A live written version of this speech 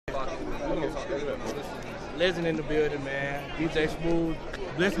Legend in the building, man. DJ Smooth,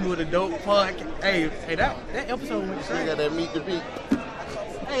 bless me with a dope podcast. Hey, that episode went You got that meet the beat.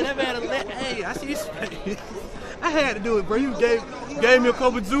 Hey, that man, hey, I see his face. I had to do it, bro. You gave me a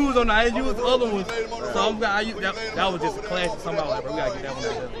couple jewels on the I used the other ones. So that was just a classic. Somebody was like, bro, we gotta get that one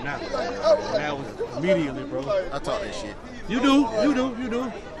out there now. That was immediately, bro. I talk that shit. You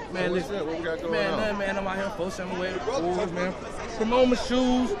do. Man, listen, What we got going on? man, I'm out here 4-7 way boys, man. Promote my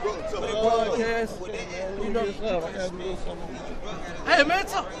shoes, podcast. You know, hey, man,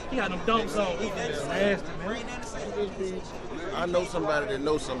 talk. He got them dunks on. Nasty, man. I know somebody that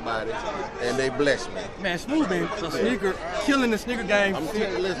knows somebody, and they bless me. Man, Smooth been a sneaker, killing the sneaker game. I'm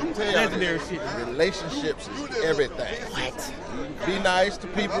telling you, listen, Legendary shit. Relationships is everything. What? Be nice to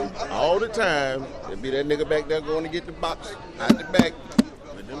people all the time. And be that nigga back there going to get the box out the back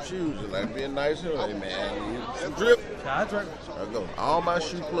with them shoes. And like being nice. Hey, man, you some drip. I drip. I go. All my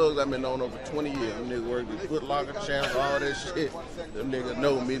shoe plugs I've been on over 20 years. Them niggas work with Foot Locker channels, all that shit. Them niggas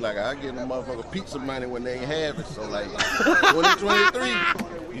know me. Like, I give them motherfucker pizza money when they ain't have it. So, like, 2023,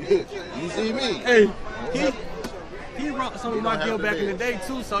 you see me. Hey, he rocked some of my gear back in the day,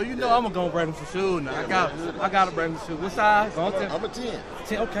 too. So, you know I'm going to go bring him some shoes now. I got to bring him some shoes. What size? I'm a 10.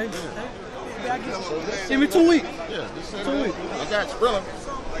 10, okay. Give me 2 weeks. Yeah, this 2 weeks. I got Sprilla.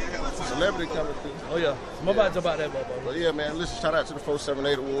 Celebrity coming through. Oh, yeah. I'm about to jump out that motherfucker. But yeah, man, listen, shout out to the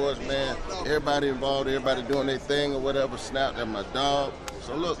 478 Awards, man. Everybody involved, everybody doing their thing or whatever. Snap, that's my dog.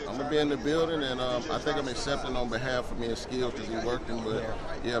 So look, I'm going to be in the building, and I think I'm accepting on behalf of me and Skills to be working. But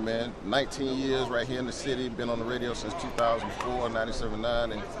yeah, man, 19 years right here in the city. Been on the radio since 2004,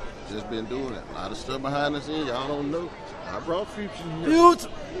 97.9, and just been doing it. A lot of stuff behind the scenes, y'all don't know. I brought Future here. Huge.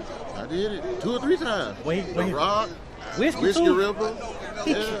 I did it 2 or 3 times. Wait. Rock, Whiskey River.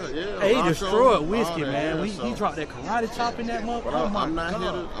 He Ronco, destroyed Whiskey, that, man. yeah, He dropped that karate chop in that motherfucker. Oh my I'm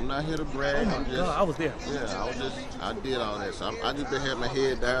God. not here to brag. Oh my God, I was there. Yeah, I did all that. So I just been having my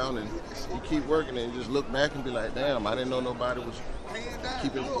head down, and you keep working and just look back and be like, damn, I didn't know nobody was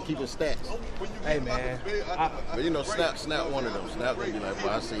keeping stats. Hey, man. But you know, Snap one of them. Snap gonna be like,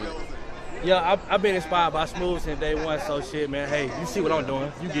 well, I see it. Yeah, I've been inspired by Smooth since day one. So shit, man. Hey, you see what I'm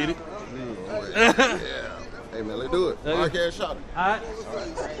doing? You get it. Yeah. Hey man, let's do it. Podcast shot. All right.